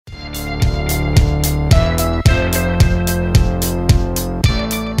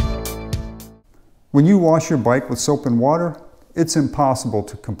When you wash your bike with soap and water, it's impossible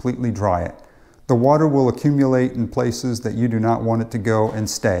to completely dry it. The water will accumulate in places that you do not want it to go and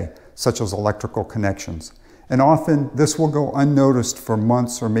stay, such as electrical connections. And often this will go unnoticed for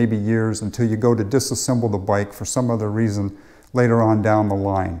months or maybe years until you go to disassemble the bike for some other reason later on down the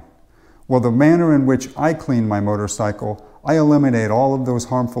line. Well, the manner in which I clean my motorcycle, I eliminate all of those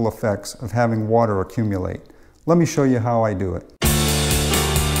harmful effects of having water accumulate. Let me show you how I do it.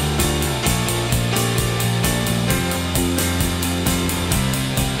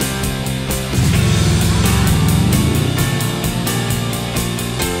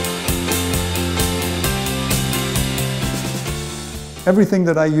 Everything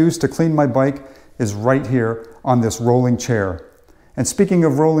that I use to clean my bike is right here on this rolling chair. And speaking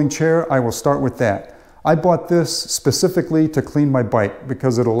of rolling chair, I will start with that. I bought this specifically to clean my bike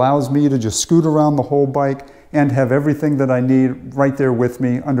because it allows me to just scoot around the whole bike and have everything that I need right there with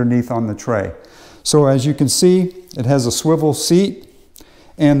me underneath on the tray. So as you can see, it has a swivel seat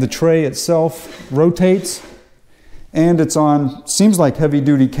and the tray itself rotates, and it's on, seems like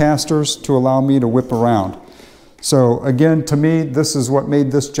heavy-duty casters to allow me to whip around. So again, to me, this is what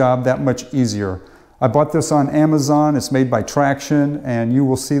made this job that much easier. I bought this on Amazon. It's made by Traction, and you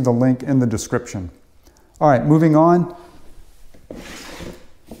will see the link in the description. All right, moving on.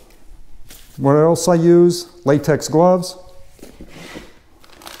 What else I use? Latex gloves.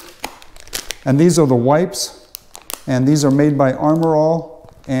 And these are the wipes, and these are made by Armor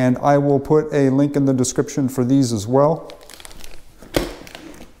All, and I will put a link in the description for these as well.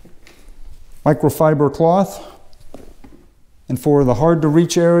 Microfiber cloth. And for the hard to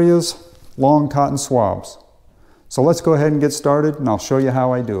reach areas, long cotton swabs. So let's go ahead and get started, and I'll show you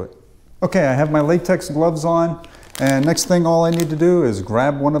how I do it. Okay, I have my latex gloves on, and next thing all I need to do is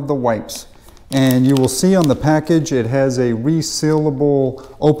grab one of the wipes. And you will see on the package it has a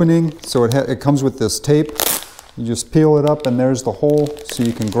resealable opening, so it comes with this tape. You just peel it up and there's the hole, so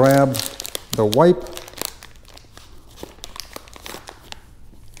you can grab the wipe.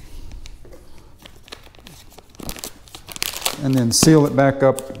 And then seal it back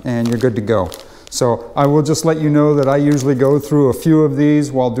up and you're good to go. So I will just let you know that I usually go through a few of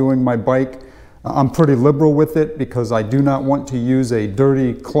these while doing my bike. I'm pretty liberal with it because I do not want to use a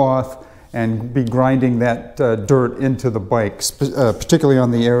dirty cloth and be grinding that dirt into the bike, particularly on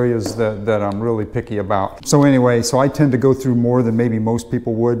the areas that I'm really picky about. So anyway, so I tend to go through more than maybe most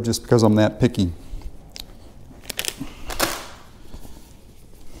people would just because I'm that picky.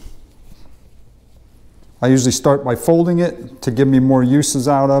 I usually start by folding it to give me more uses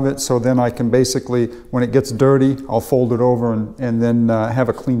out of it, so then I can basically, when it gets dirty, I'll fold it over and then have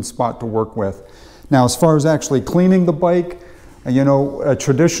a clean spot to work with. Now, as far as actually cleaning the bike, you know, a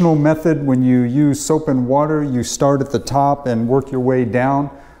traditional method when you use soap and water, you start at the top and work your way down.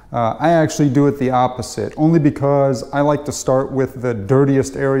 I actually do it the opposite, only because I like to start with the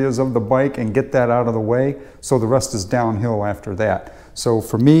dirtiest areas of the bike and get that out of the way, so the rest is downhill after that. So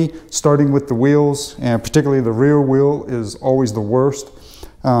for me, starting with the wheels, and particularly the rear wheel, is always the worst.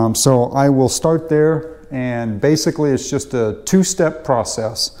 So I will start there, and basically it's just a two-step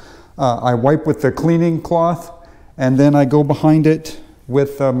process. I wipe with the cleaning cloth, and then I go behind it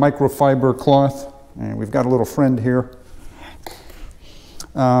with a microfiber cloth. And we've got a little friend here.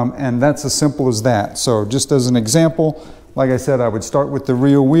 And that's as simple as that. So just as an example, like I said, I would start with the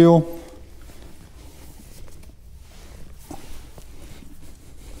rear wheel.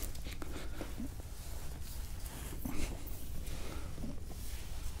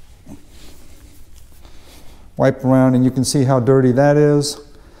 Wipe around and you can see how dirty that is.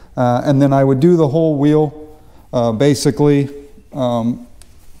 And then I would do the whole wheel basically and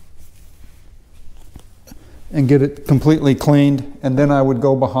get it completely cleaned, and then I would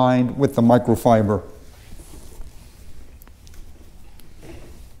go behind with the microfiber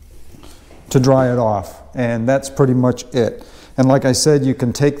to dry it off, and that's pretty much it. And like I said, you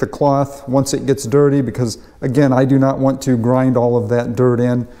can take the cloth once it gets dirty, because again, I do not want to grind all of that dirt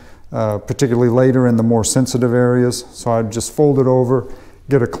in, particularly later in the more sensitive areas. So I'd just fold it over,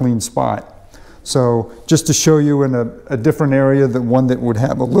 get a clean spot. So just to show you in a different area, the one that would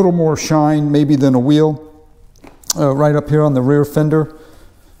have a little more shine maybe than a wheel, right up here on the rear fender,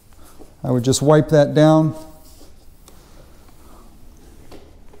 I would just wipe that down.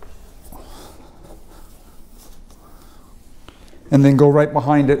 And then go right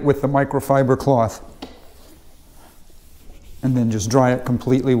behind it with the microfiber cloth. And then just dry it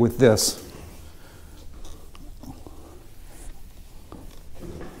completely with this.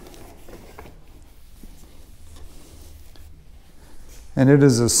 And it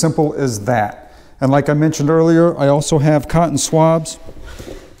is as simple as that. And like I mentioned earlier, I also have cotton swabs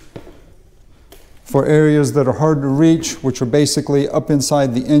For areas that are hard to reach, which are basically up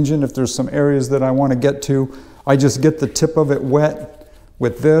inside the engine, if there's some areas that I want to get to, I just get the tip of it wet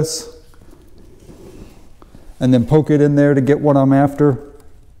with this and then poke it in there to get what I'm after.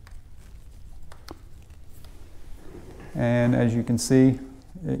 And as you can see,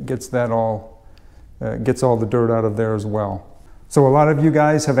 it gets that all, gets all the dirt out of there as well. So a lot of you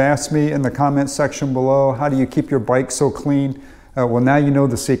guys have asked me in the comment section below, how do you keep your bike so clean? Well, now you know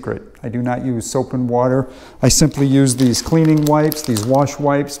the secret. I do not use soap and water. I simply use these cleaning wipes, these wash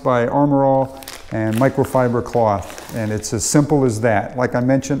wipes by Armor All, and microfiber cloth. And it's as simple as that. Like I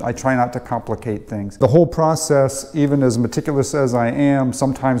mentioned, I try not to complicate things. The whole process, even as meticulous as I am,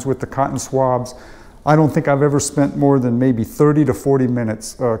 sometimes with the cotton swabs, I don't think I've ever spent more than maybe 30 to 40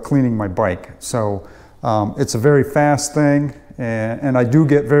 minutes cleaning my bike. So it's a very fast thing, and I do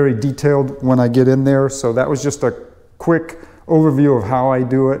get very detailed when I get in there. So that was just a quick overview of how I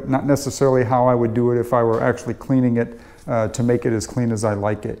do it, not necessarily how I would do it if I were actually cleaning it to make it as clean as I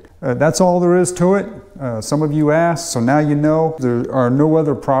like it. That's all there is to it. Some of you asked, so now you know. There are no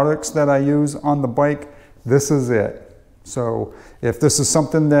other products that I use on the bike. This is it. So if this is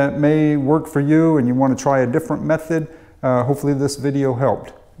something that may work for you and you want to try a different method, hopefully this video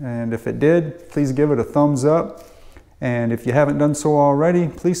helped. And if it did, please give it a thumbs up. And if you haven't done so already,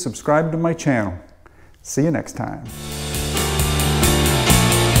 please subscribe to my channel. See you next time.